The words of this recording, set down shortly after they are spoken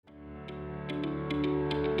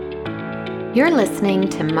You're listening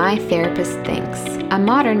to My Therapist Thinks, a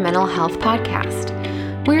modern mental health podcast.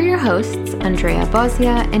 We're your hosts, Andrea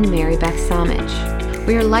Bozia and Mary Beth Samich.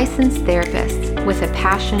 We are licensed therapists with a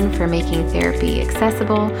passion for making therapy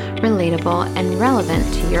accessible, relatable, and relevant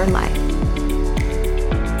to your life.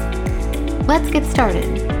 Let's get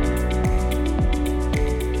started.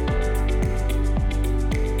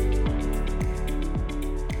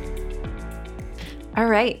 All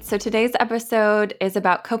right, so today's episode is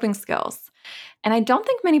about coping skills. And I don't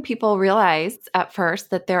think many people realize at first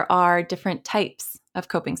that there are different types of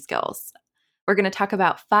coping skills. We're going to talk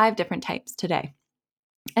about 5 different types today.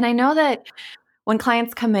 And I know that when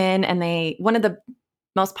clients come in and one of the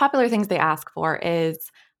most popular things they ask for is,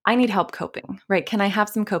 I need help coping, right? Can I have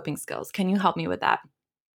some coping skills? Can you help me with that?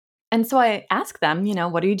 And so I ask them,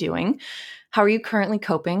 what are you doing? How are you currently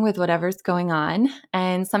coping with whatever's going on?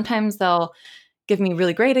 And sometimes they'll give me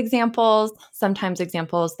really great examples, sometimes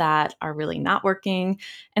examples that are really not working,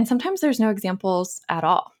 and sometimes there's no examples at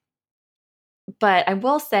all. But I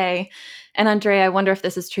will say, and Andrea, I wonder if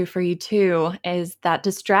this is true for you too, is that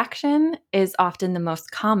distraction is often the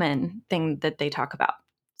most common thing that they talk about.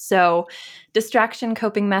 So distraction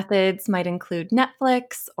coping methods might include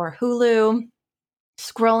Netflix or Hulu,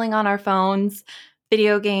 scrolling on our phones,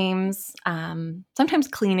 video games, sometimes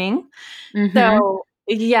cleaning. Mm-hmm. So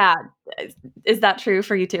yeah, is that true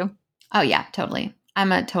for you too? Oh, yeah, totally.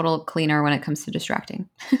 I'm a total cleaner when it comes to distracting.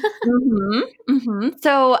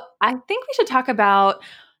 So I think we should talk about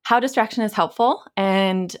how distraction is helpful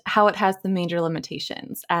and how it has the major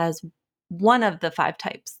limitations as one of the 5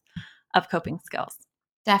 types of coping skills.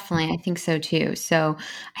 Definitely. I think so too. So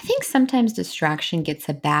I think sometimes distraction gets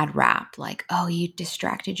a bad rap, like, oh, you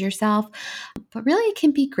distracted yourself. But really, it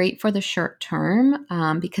can be great for the short term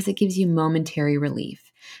because it gives you momentary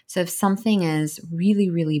relief. So if something is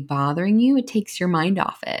really, really bothering you, it takes your mind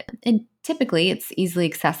off it. And typically, it's easily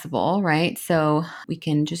accessible, right? So we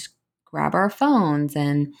can just grab our phones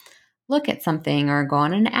and look at something or go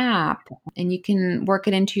on an app and you can work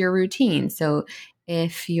it into your routine. So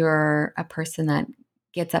if you're a person that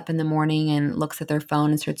gets up in the morning and looks at their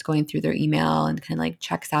phone and starts going through their email and kind of like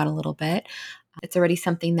checks out a little bit, it's already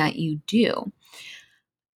something that you do.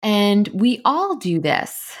 And we all do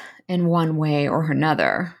this in one way or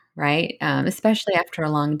another, right? Especially after a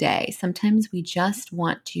long day. Sometimes we just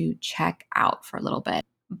want to check out for a little bit.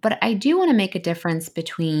 But I do want to make a difference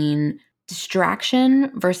between distraction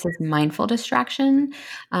versus mindful distraction.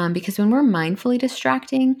 Because when we're mindfully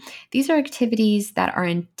distracting, these are activities that are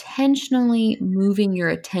intentionally moving your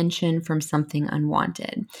attention from something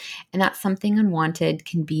unwanted. And that something unwanted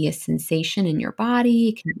can be a sensation in your body,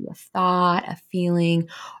 it can be a thought, a feeling,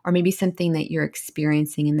 or maybe something that you're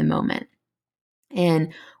experiencing in the moment.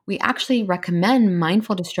 And we actually recommend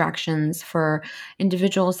mindful distractions for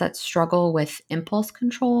individuals that struggle with impulse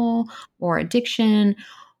control or addiction,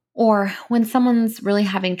 or when someone's really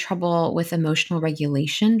having trouble with emotional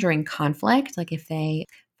regulation during conflict, like if they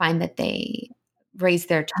find that they raise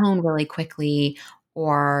their tone really quickly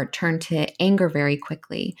or turn to anger very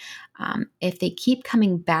quickly. If they keep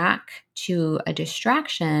coming back to a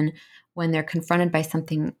distraction when they're confronted by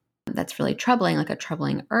something that's really troubling, like a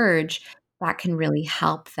troubling urge, that can really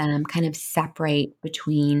help them kind of separate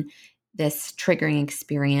between this triggering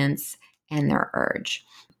experience and their urge.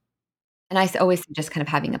 And always suggest kind of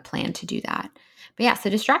having a plan to do that. But yeah, so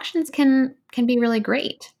distractions can be really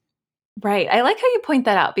great. Right. I like how you point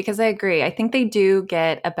that out because I agree. I think they do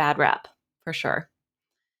get a bad rap for sure.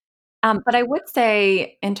 But I would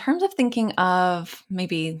say, in terms of thinking of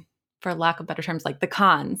maybe, for lack of better terms, like the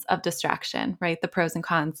cons of distraction, right? The pros and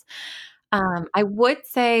cons. I would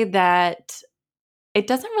say that it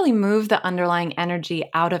doesn't really move the underlying energy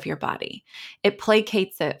out of your body. It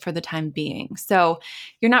placates it for the time being. So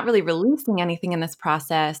you're not really releasing anything in this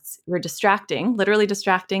process. You're distracting, literally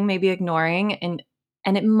distracting, maybe ignoring, and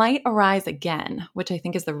it might arise again, which I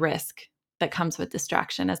think is the risk that comes with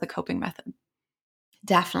distraction as a coping method.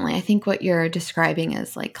 Definitely. I think what you're describing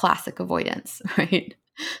is like classic avoidance, right?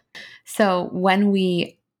 So when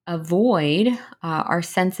we avoid, our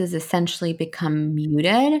senses essentially become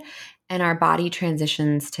muted and our body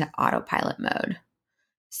transitions to autopilot mode.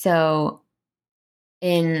 So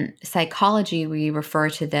in psychology, we refer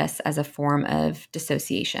to this as a form of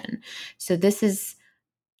dissociation. So this is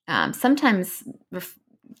sometimes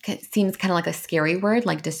seems kind of like a scary word,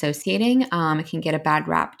 like dissociating. It can get a bad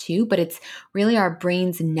rap too, but it's really our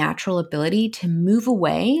brain's natural ability to move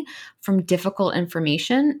away from difficult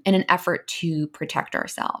information in an effort to protect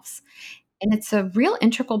ourselves. And it's a real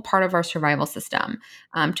integral part of our survival system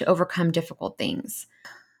to overcome difficult things.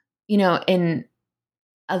 In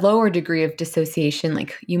a lower degree of dissociation.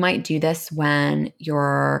 Like you might do this when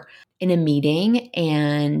you're in a meeting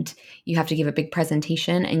and you have to give a big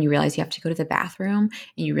presentation and you realize you have to go to the bathroom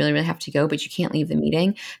and you really, really have to go, but you can't leave the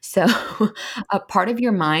meeting. So a part of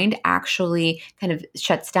your mind actually kind of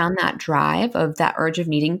shuts down that drive of that urge of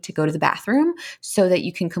needing to go to the bathroom so that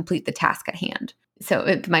you can complete the task at hand. So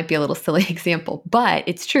it might be a little silly example, but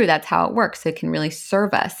it's true. That's how it works. So it can really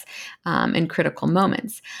serve us in critical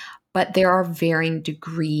moments. But there are varying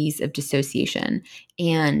degrees of dissociation.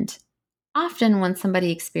 And often when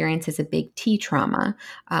somebody experiences a big T trauma,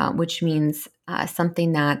 which means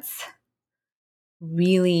something that's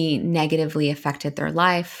really negatively affected their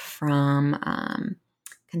life, from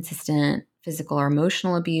consistent physical or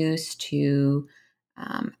emotional abuse to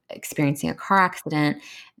experiencing a car accident,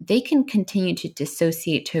 they can continue to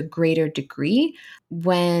dissociate to a greater degree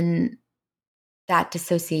when that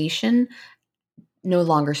dissociation no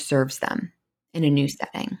longer serves them in a new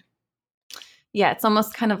setting. Yeah, it's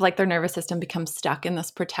almost kind of like their nervous system becomes stuck in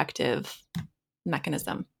this protective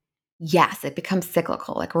mechanism. Yes, it becomes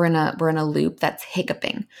cyclical. Like we're in a loop that's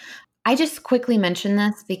hiccuping. I just quickly mention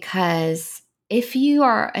this because if you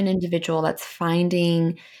are an individual that's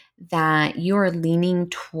finding that you're leaning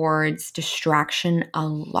towards distraction a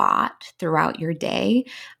lot throughout your day,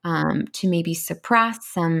 to maybe suppress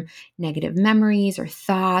some negative memories or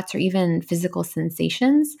thoughts or even physical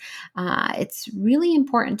sensations, it's really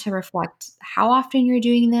important to reflect how often you're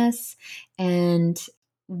doing this and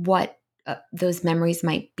what those memories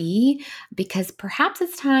might be, because perhaps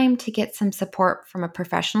it's time to get some support from a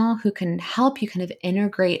professional who can help you kind of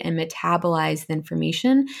integrate and metabolize the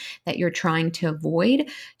information that you're trying to avoid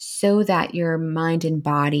so that your mind and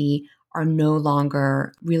body are no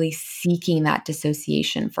longer really seeking that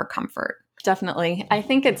dissociation for comfort. Definitely. I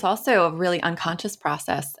think it's also a really unconscious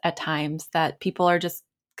process at times that people are just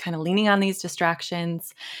kind of leaning on these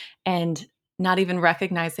distractions and not even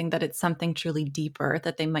recognizing that it's something truly deeper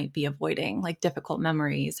that they might be avoiding, like difficult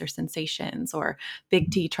memories or sensations or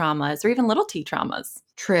big T traumas or even little T traumas.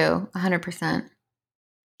 True, 100%.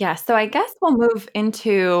 Yeah, so I guess we'll move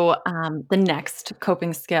into the next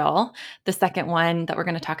coping skill, the second one that we're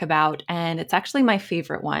going to talk about. And it's actually my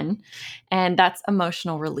favorite one, and that's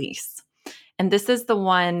emotional release. And this is the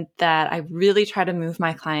one that I really try to move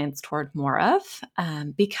my clients toward more of,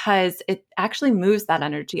 because it actually moves that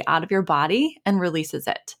energy out of your body and releases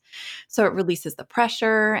it. So it releases the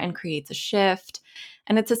pressure and creates a shift.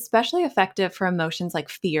 And it's especially effective for emotions like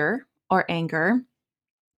fear or anger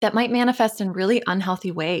that might manifest in really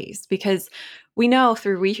unhealthy ways, because we know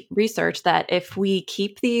through research that if we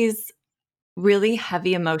keep these really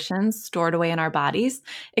heavy emotions stored away in our bodies,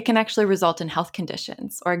 it can actually result in health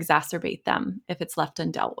conditions or exacerbate them if it's left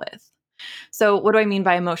undealt with. So, what do I mean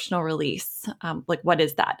by emotional release? Like, what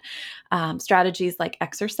is that? Strategies like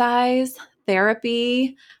exercise,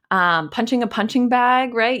 therapy, punching a punching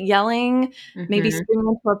bag, right? Yelling, maybe Hmm. screaming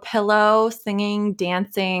into a pillow, singing,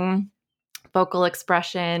 dancing, vocal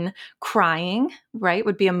expression, crying, right?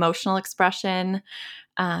 Would be emotional expression.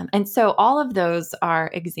 And so all of those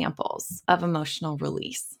are examples of emotional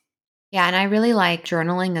release. Yeah, and I really like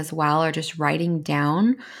journaling as well, or just writing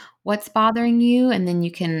down what's bothering you, and then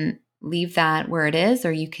you can leave that where it is,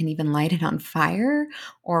 or you can even light it on fire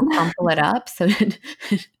or crumple it up. So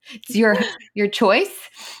it's your choice.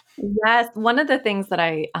 Yes, one of the things that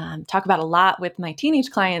I talk about a lot with my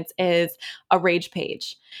teenage clients is a rage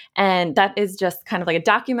page. And that is just kind of like a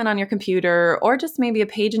document on your computer or just maybe a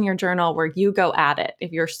page in your journal where you go at it.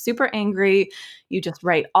 If you're super angry, you just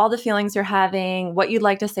write all the feelings you're having, what you'd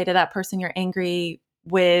like to say to that person you're angry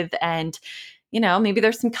with. And, maybe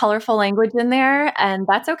there's some colorful language in there, and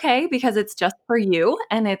that's okay because it's just for you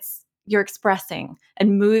and you're expressing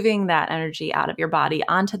and moving that energy out of your body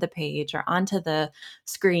onto the page or onto the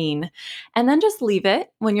screen. And then just leave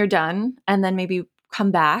it when you're done. And then maybe come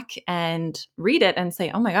back and read it and say,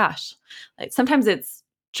 oh my gosh, like sometimes it's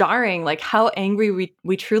jarring, like how angry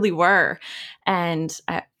we truly were. And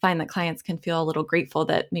I find that clients can feel a little grateful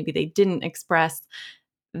that maybe they didn't express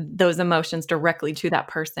those emotions directly to that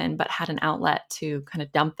person, but had an outlet to kind of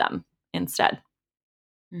dump them instead.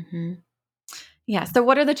 Hmm. Yeah. So,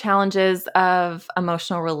 what are the challenges of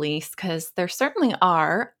emotional release? Because there certainly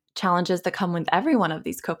are challenges that come with every one of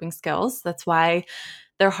these coping skills. That's why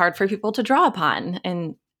they're hard for people to draw upon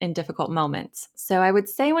in difficult moments. So, I would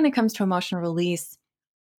say when it comes to emotional release,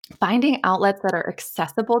 finding outlets that are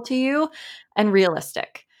accessible to you and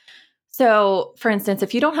realistic. So, for instance,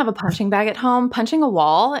 if you don't have a punching bag at home, punching a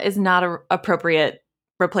wall is not an appropriate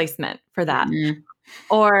replacement for that.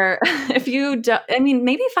 Or if you do, I mean,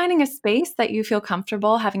 maybe finding a space that you feel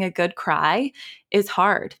comfortable having a good cry is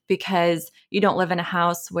hard because you don't live in a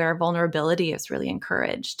house where vulnerability is really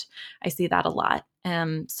encouraged. I see that a lot.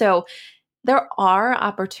 So there are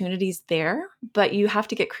opportunities there, but you have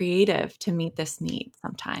to get creative to meet this need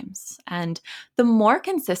sometimes. And the more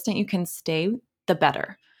consistent you can stay, the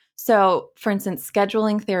better. So, for instance,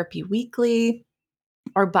 scheduling therapy weekly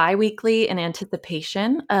or biweekly in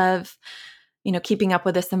anticipation of keeping up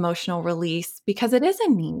with this emotional release because it is a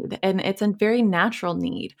need and it's a very natural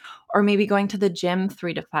need, or maybe going to the gym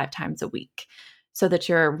 3 to 5 times a week so that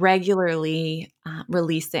you're regularly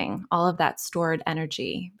releasing all of that stored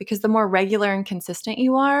energy. Because the more regular and consistent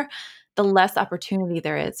you are, the less opportunity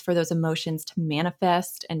there is for those emotions to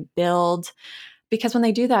manifest and build. Because when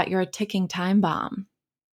they do that, you're a ticking time bomb.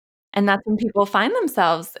 And that's when people find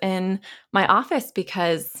themselves in my office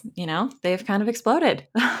because, they've kind of exploded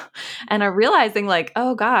and are realizing like,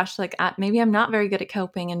 oh gosh, like maybe I'm not very good at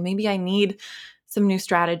coping and maybe I need some new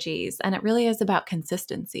strategies. And it really is about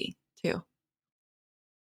consistency too.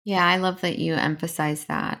 Yeah, I love that you emphasize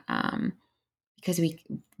that, because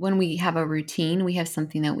when we have a routine, we have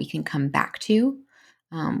something that we can come back to.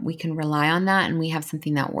 We can rely on that, and we have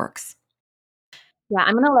something that works. Yeah,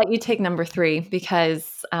 I'm going to let you take number 3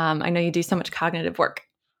 because I know you do so much cognitive work.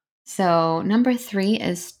 So, number 3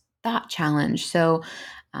 is thought challenge. So,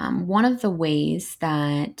 one of the ways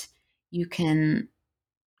that you can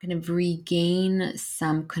kind of regain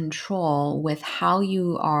some control with how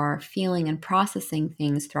you are feeling and processing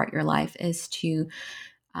things throughout your life is to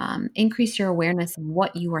increase your awareness of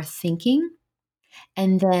what you are thinking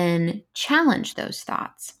and then challenge those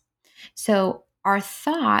thoughts. So, our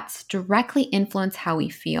thoughts directly influence how we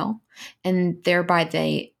feel, and thereby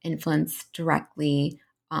they influence directly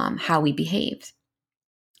how we behave.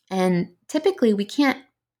 And typically, we can't,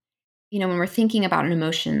 when we're thinking about an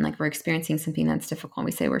emotion, like we're experiencing something that's difficult,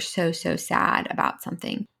 we say we're so, so sad about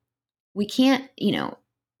something. We can't,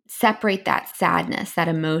 separate that sadness, that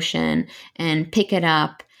emotion, and pick it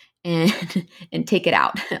up and and take it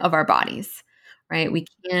out of our bodies, right? We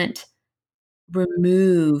can't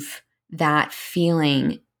remove that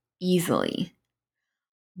feeling easily.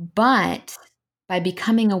 But by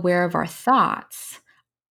becoming aware of our thoughts,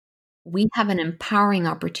 we have an empowering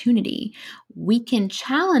opportunity. We can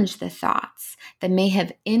challenge the thoughts that may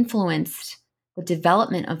have influenced the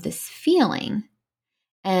development of this feeling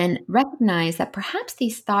and recognize that perhaps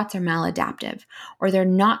these thoughts are maladaptive or they're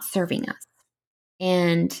not serving us.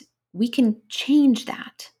 And we can change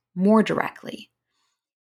that more directly.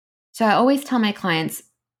 So I always tell my clients,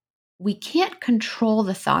 we can't control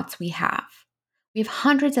the thoughts we have. We have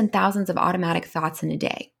hundreds and thousands of automatic thoughts in a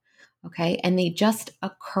day, okay? And they just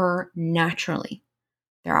occur naturally.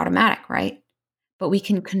 They're automatic, right? But we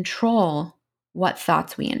can control what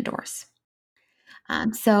thoughts we endorse.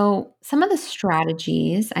 So, some of the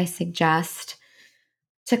strategies I suggest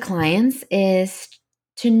to clients is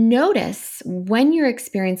to notice when you're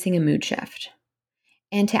experiencing a mood shift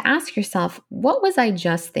and to ask yourself, what was I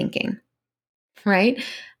just thinking? Right?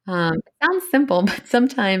 It sounds simple, but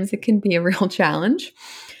sometimes it can be a real challenge.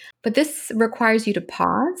 But this requires you to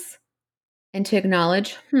pause and to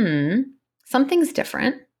acknowledge, something's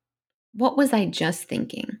different. What was I just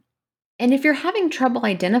thinking? And if you're having trouble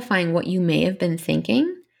identifying what you may have been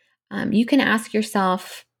thinking, you can ask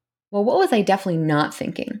yourself, well, what was I definitely not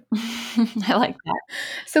thinking? I like that.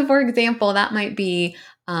 So, for example, that might be,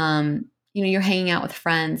 you're hanging out with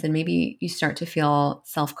friends and maybe you start to feel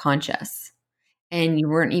self conscious and you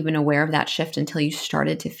weren't even aware of that shift until you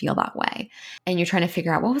started to feel that way. And you're trying to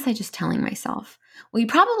figure out, what was I just telling myself? Well, you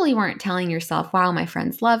probably weren't telling yourself, wow, my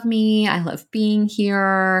friends love me. I love being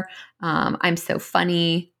here. I'm so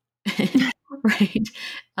funny. Right.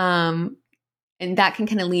 Um, and that can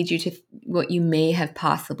kind of lead you to what you may have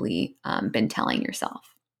possibly been telling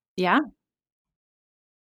yourself. Yeah.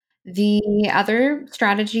 The other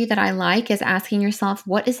strategy that I like is asking yourself,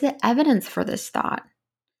 what is the evidence for this thought?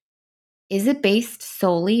 Is it based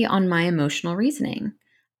solely on my emotional reasoning?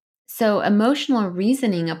 So, emotional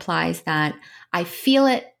reasoning applies that I feel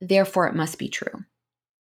it, therefore it must be true,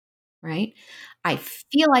 right? I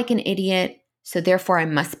feel like an idiot, so therefore I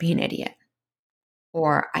must be an idiot.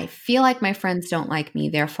 Or I feel like my friends don't like me,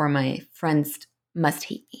 therefore my friends must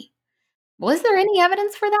hate me. Was there any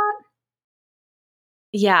evidence for that?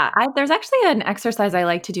 Yeah, there's actually an exercise I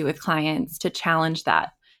like to do with clients to challenge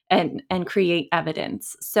that and create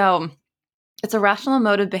evidence. So it's a rational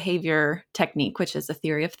emotive behavior technique, which is a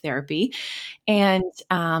theory of therapy, and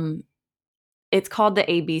it's called the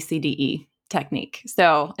ABCDE technique.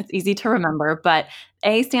 So it's easy to remember, but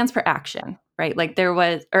A stands for action, right? Like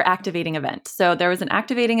or activating event. So there was an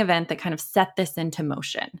activating event that kind of set this into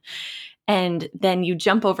motion. And then you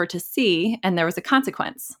jump over to C, and there was a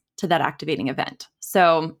consequence to that activating event.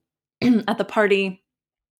 So at the party,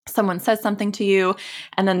 someone says something to you,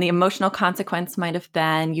 and then the emotional consequence might have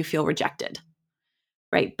been you feel rejected,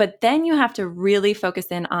 right? But then you have to really focus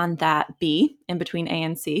in on that B in between A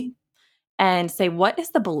and C and say, what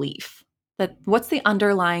is the belief? What's the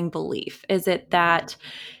underlying belief? Is it that,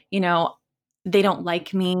 they don't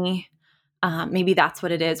like me? Maybe that's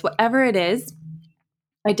what it is. Whatever it is,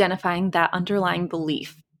 identifying that underlying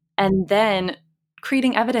belief and then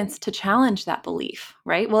creating evidence to challenge that belief,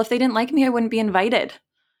 right? Well, if they didn't like me, I wouldn't be invited,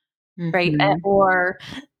 right? Mm-hmm. Or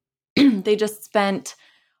they just spent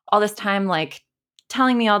all this time like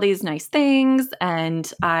telling me all these nice things,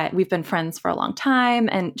 and we've been friends for a long time,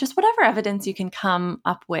 and just whatever evidence you can come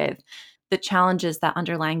up with that challenges that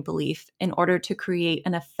underlying belief in order to create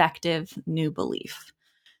an effective new belief.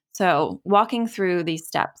 So walking through these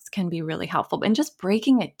steps can be really helpful, and just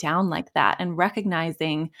breaking it down like that and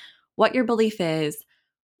recognizing what your belief is,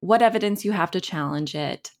 what evidence you have to challenge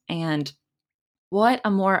it, and what a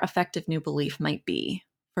more effective new belief might be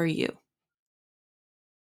for you.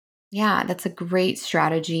 Yeah, that's a great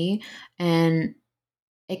strategy. And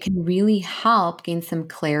it can really help gain some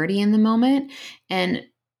clarity in the moment. And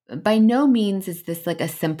by no means is this like a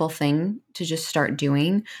simple thing to just start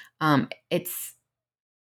doing. It's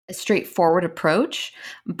a straightforward approach,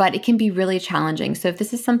 but it can be really challenging. So if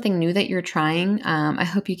this is something new that you're trying, I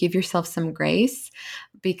hope you give yourself some grace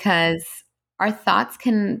because our thoughts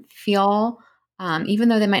can feel, even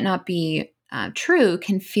though they might not be true,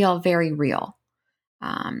 can feel very real.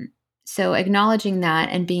 Um, so acknowledging that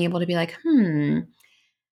and being able to be like, am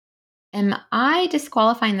I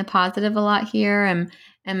disqualifying the positive a lot here?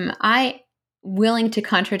 Am I willing to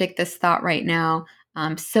contradict this thought right now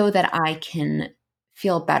so that I can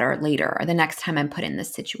feel better later or the next time I'm put in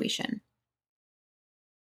this situation?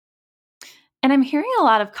 And I'm hearing a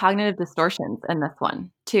lot of cognitive distortions in this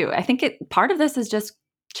one too. I think part of this is just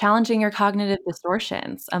challenging your cognitive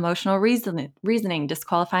distortions, emotional reasoning,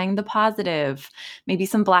 disqualifying the positive, maybe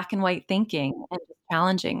some black and white thinking, and just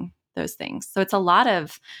challenging those things. So it's a lot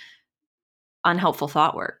of unhelpful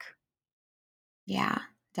thought work. Yeah,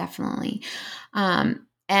 definitely.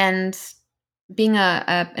 And being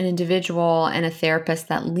an individual and a therapist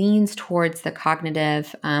that leans towards the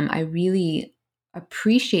cognitive, I really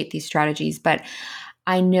appreciate these strategies, but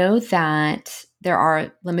I know that there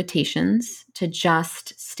are limitations to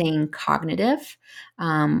just staying cognitive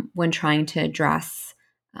when trying to address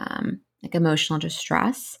like emotional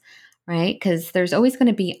distress, right? Because there's always going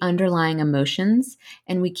to be underlying emotions,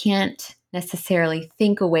 and we can't necessarily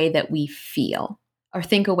think away that we feel or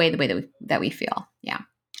think away the way that we feel. Yeah.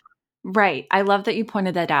 Right. I love that you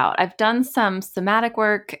pointed that out. I've done some somatic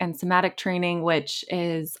work and somatic training, which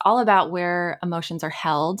is all about where emotions are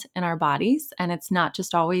held in our bodies. And it's not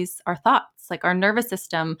just always our thoughts. Like our nervous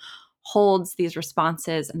system holds these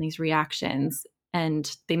responses and these reactions,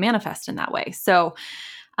 and they manifest in that way. So,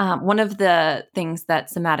 one of the things that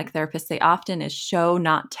somatic therapists say often is show,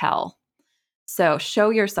 not tell. So, show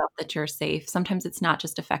yourself that you're safe. Sometimes it's not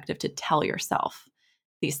just effective to tell yourself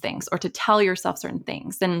these things or to tell yourself certain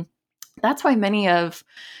things. And that's why many of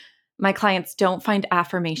my clients don't find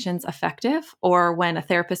affirmations effective, or when a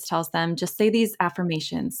therapist tells them, just say these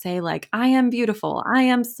affirmations, say, like, I am beautiful, I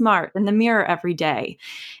am smart in the mirror every day.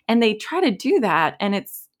 And they try to do that, and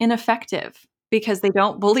it's ineffective because they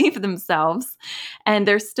don't believe themselves. And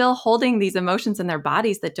they're still holding these emotions in their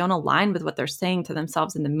bodies that don't align with what they're saying to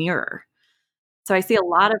themselves in the mirror. So I see a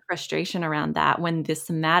lot of frustration around that when the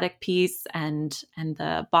somatic piece and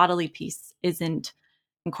the bodily piece isn't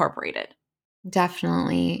incorporated.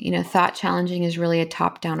 Definitely. Thought challenging is really a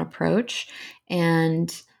top down approach.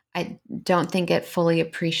 And I don't think it fully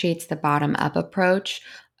appreciates the bottom up approach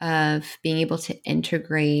of being able to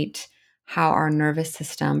integrate how our nervous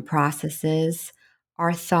system processes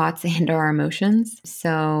our thoughts and our emotions.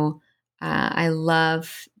 So I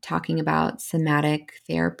love talking about somatic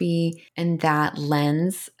therapy and that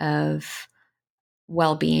lens of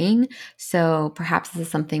well being. So perhaps this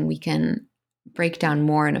is something we can break down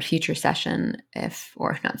more in a future session,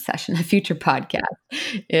 or not session, a future podcast,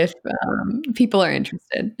 if people are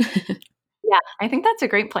interested. Yeah, I think that's a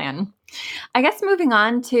great plan. I guess moving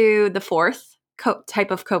on to the fourth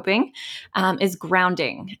type of coping is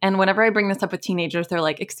grounding. And whenever I bring this up with teenagers, they're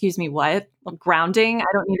like, excuse me, what? Well, grounding? I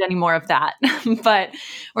don't need any more of that. But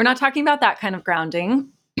we're not talking about that kind of grounding.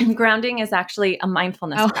 Grounding is actually a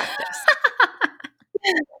mindfulness Oh, practice.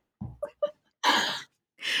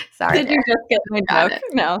 sorry Did you there. just get my Got joke?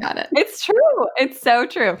 it. No, Got it. it's true. It's so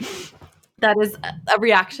true. That is a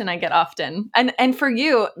reaction I get often. And for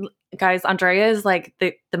you guys, Andrea is like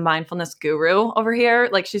the mindfulness guru over here.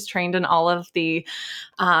 Like she's trained in all of the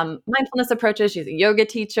mindfulness approaches. She's a yoga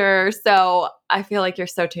teacher. So I feel like you're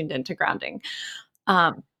so tuned into grounding.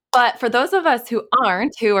 But for those of us who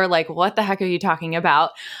aren't, who are like, what the heck are you talking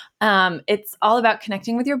about? It's all about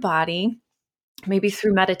connecting with your body, maybe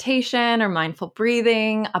through meditation or mindful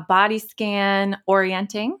breathing, a body scan,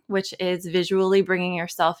 orienting, which is visually bringing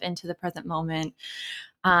yourself into the present moment,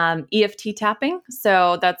 EFT tapping.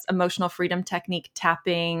 So that's emotional freedom technique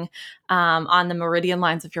tapping on the meridian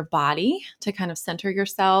lines of your body to kind of center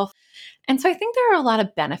yourself. And so I think there are a lot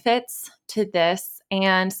of benefits to this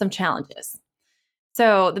and some challenges.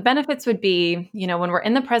 So the benefits would be, when we're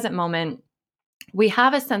in the present moment, we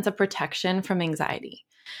have a sense of protection from anxiety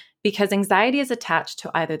because anxiety is attached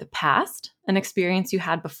to either the past, an experience you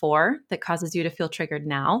had before that causes you to feel triggered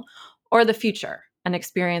now, or the future, an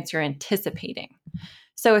experience you're anticipating.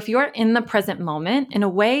 So if you're in the present moment, in a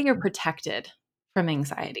way, you're protected from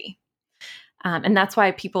anxiety. And that's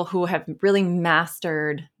why people who have really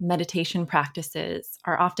mastered meditation practices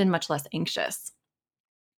are often much less anxious.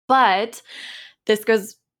 But this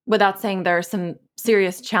goes without saying there are some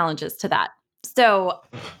serious challenges to that. So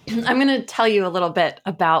I'm going to tell you a little bit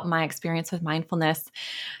about my experience with mindfulness.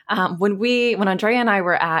 When Andrea and I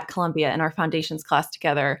were at Columbia in our foundations class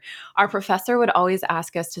together, our professor would always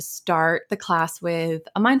ask us to start the class with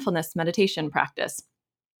a mindfulness meditation practice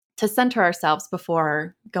to center ourselves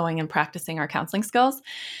before going and practicing our counseling skills.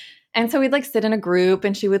 And so we'd like sit in a group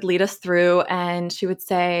and she would lead us through and she would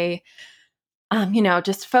say,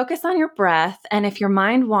 just focus on your breath. And if your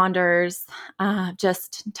mind wanders,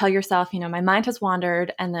 just tell yourself, my mind has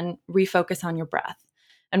wandered, and then refocus on your breath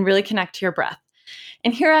and really connect to your breath.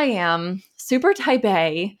 And here I am, super type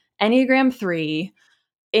A, Enneagram 3,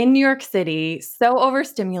 in New York City, so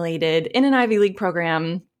overstimulated in an Ivy League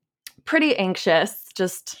program, pretty anxious,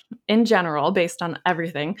 just in general, based on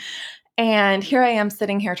everything. And here I am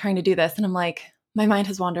sitting here trying to do this. And I'm like, my mind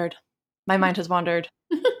has wandered. My mind has wandered.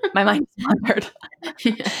 My mind has wandered.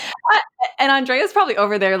 And Andrea's probably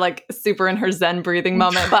over there, like super in her Zen breathing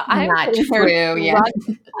moment, but I'm not true. Yeah.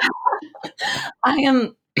 I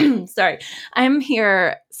am sorry. I'm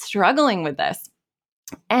here struggling with this.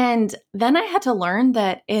 And then I had to learn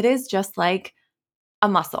that it is just like a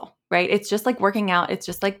muscle, right? It's just like working out. It's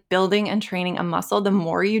just like building and training a muscle. The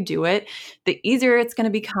more you do it, the easier it's going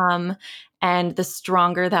to become and the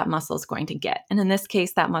stronger that muscle is going to get. And in this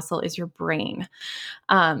case, that muscle is your brain.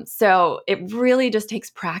 So it really just takes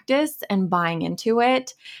practice and buying into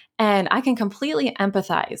it. And I can completely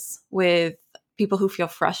empathize with people who feel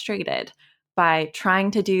frustrated by trying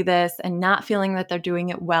to do this and not feeling that they're doing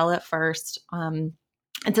it well at first.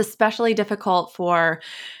 It's especially difficult for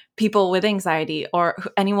people with anxiety or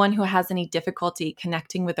anyone who has any difficulty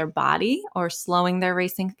connecting with their body or slowing their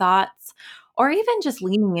racing thoughts, or even just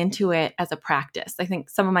leaning into it as a practice. I think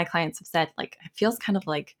some of my clients have said, like, it feels kind of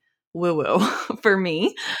like woo-woo for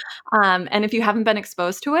me. And if you haven't been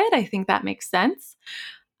exposed to it, I think that makes sense.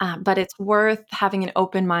 But it's worth having an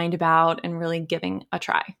open mind about and really giving a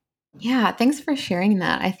try. Yeah, thanks for sharing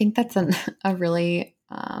that. I think that's a really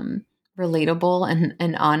relatable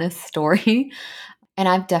and honest story. And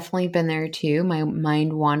I've definitely been there too. My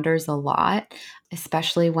mind wanders a lot,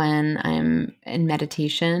 especially when I'm in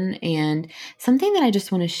meditation. And something that I just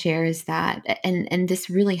want to share is that, and this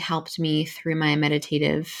really helped me through my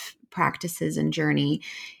meditative practices and journey,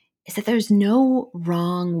 is that there's no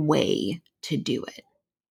wrong way to do it.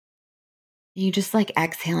 You just like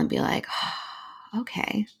exhale and be like, oh,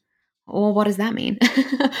 okay, well, what does that mean?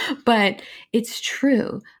 But it's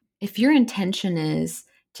true. If your intention is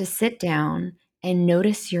to sit down and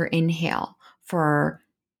notice your inhale for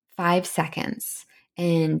 5 seconds,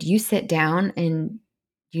 and you sit down and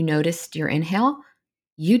you noticed your inhale,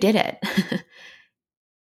 you did it.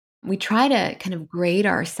 We try to kind of grade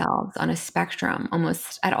ourselves on a spectrum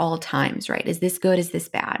almost at all times, right? Is this good? Is this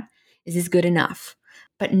bad? Is this good enough?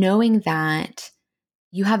 But knowing that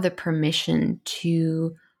you have the permission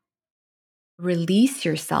to release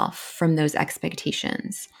yourself from those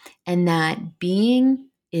expectations and that being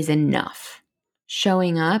is enough.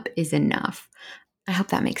 Showing up is enough. I hope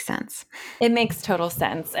that makes sense. It makes total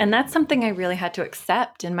sense. And that's something I really had to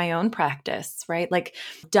accept in my own practice, right? Like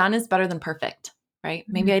done is better than perfect, right?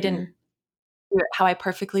 Maybe I didn't do it how I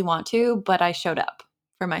perfectly want to, but I showed up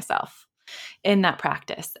for myself in that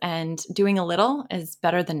practice. And doing a little is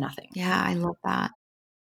better than nothing. Yeah, I love that.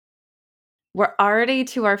 We're already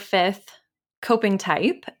to our fifth coping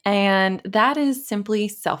type, and that is simply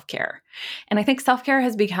self-care. And I think self-care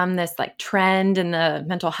has become this like trend in the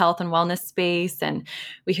mental health and wellness space, and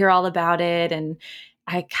we hear all about it. And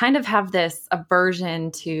I kind of have this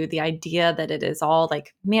aversion to the idea that it is all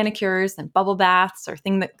like manicures and bubble baths or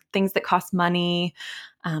things that cost money,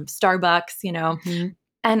 Starbucks, Mhm.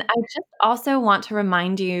 And I just also want to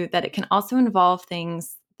remind you that it can also involve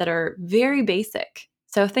things that are very basic.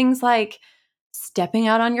 So things like stepping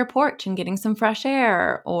out on your porch and getting some fresh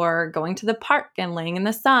air, or going to the park and laying in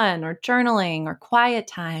the sun, or journaling, or quiet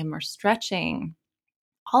time, or stretching.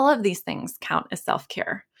 All of these things count as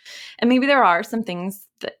self-care. And maybe there are some things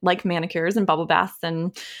that, like manicures and bubble baths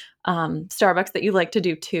and Starbucks, that you like to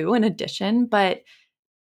do too, in addition, but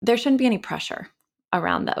there shouldn't be any pressure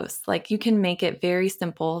around those. Like, you can make it very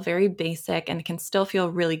simple, very basic, and it can still feel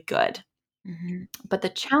really good. Mhm. But the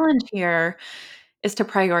challenge here is to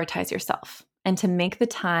prioritize yourself and to make the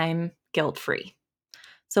time guilt-free.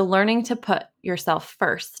 So learning to put yourself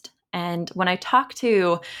first. And when I talk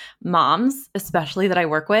to moms, especially that I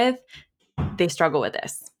work with, they struggle with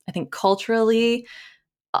this. I think culturally,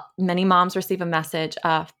 many moms receive a message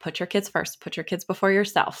of put your kids first, put your kids before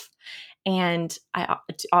yourself. And I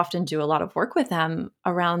often do a lot of work with them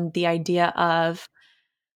around the idea of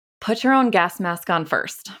put your own gas mask on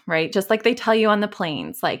first, right? Just like they tell you on the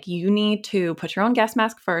planes, like you need to put your own gas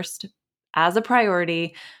mask first as a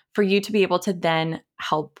priority for you to be able to then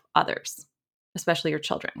help others, especially your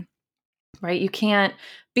children, right? You can't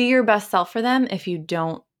be your best self for them if you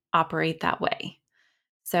don't operate that way.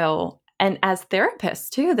 So, and as therapists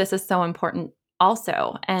too, this is so important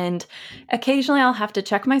also. And occasionally I'll have to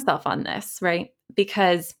check myself on this, right?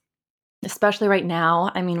 Because especially right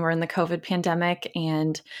now, I mean, we're in the COVID pandemic,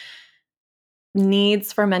 and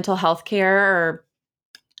needs for mental health care are,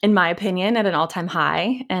 in my opinion, at an all-time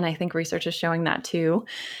high. And I think research is showing that too.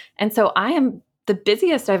 And so I am the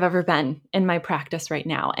busiest I've ever been in my practice right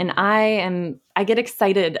now. And I get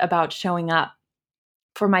excited about showing up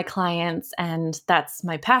for my clients, and that's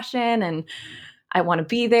my passion, and I want to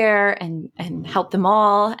be there and help them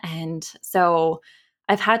all. And so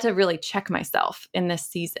I've had to really check myself in this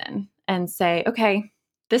season and say, okay,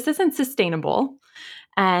 this isn't sustainable,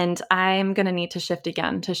 and I'm going to need to shift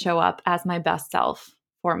again to show up as my best self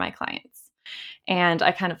for my clients. And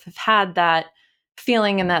I kind of have had that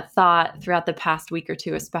feeling and that thought throughout the past week or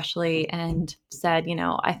two, especially, and said,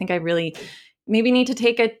 I think I really maybe need to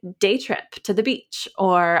take a day trip to the beach,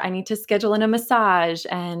 or I need to schedule in a massage,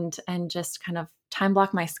 and just kind of time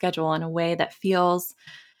block my schedule in a way that feels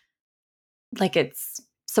like it's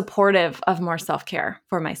supportive of more self-care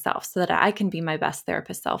for myself, so that I can be my best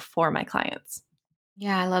therapist self for my clients.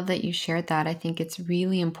 Yeah, I love that you shared that. I think it's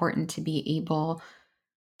really important to be able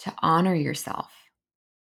to honor yourself,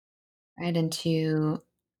 right? And to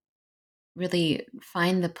really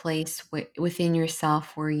find the place within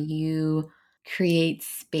yourself where you create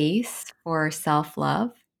space for self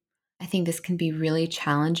love. I think this can be really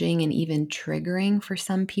challenging and even triggering for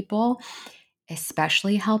some people,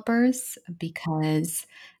 especially helpers, because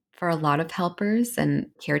for a lot of helpers and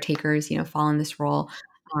caretakers, fall in this role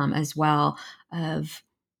as well of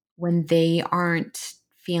when they aren't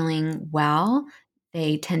feeling well,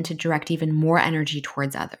 they tend to direct even more energy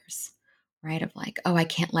towards others, right? Of like, oh, I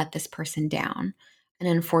can't let this person down. And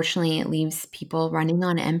unfortunately, it leaves people running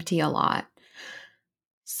on empty a lot.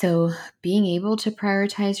 So, being able to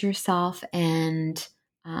prioritize yourself and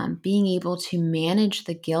being able to manage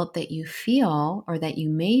the guilt that you feel or that you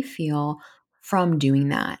may feel from doing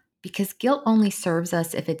that, because guilt only serves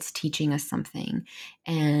us if it's teaching us something.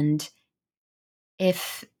 And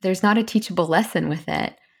if there's not a teachable lesson with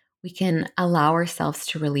it, we can allow ourselves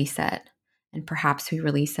to release it. And perhaps we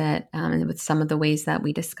release it with some of the ways that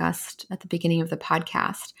we discussed at the beginning of the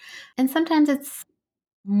podcast. And sometimes it's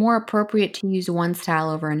more appropriate to use one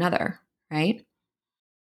style over another, right?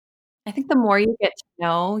 I think the more you get to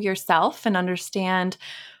know yourself and understand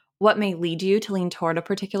what may lead you to lean toward a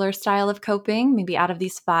particular style of coping, maybe out of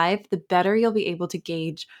these 5, the better you'll be able to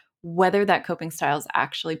gauge whether that coping style is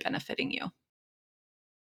actually benefiting you.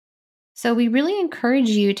 So we really encourage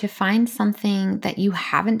you to find something that you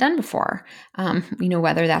haven't done before.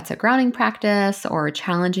 Whether that's a grounding practice or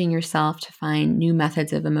challenging yourself to find new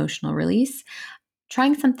methods of emotional release,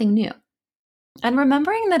 trying something new. And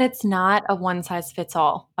remembering that it's not a one size fits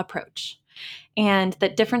all approach, and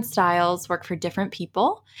that different styles work for different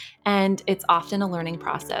people. And it's often a learning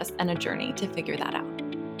process and a journey to figure that out.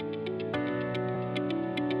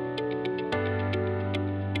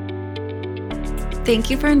 Thank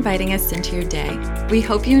you for inviting us into your day. We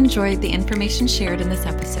hope you enjoyed the information shared in this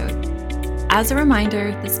episode. As a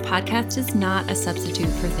reminder, this podcast is not a substitute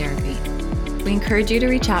for therapy. We encourage you to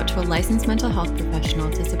reach out to a licensed mental health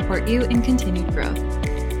professional to support you in continued growth.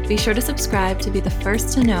 Be sure to subscribe to be the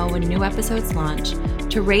first to know when new episodes launch,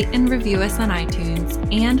 to rate and review us on iTunes,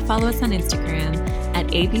 and follow us on Instagram at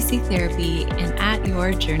ABC Therapy and at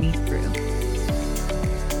Your Journey Through.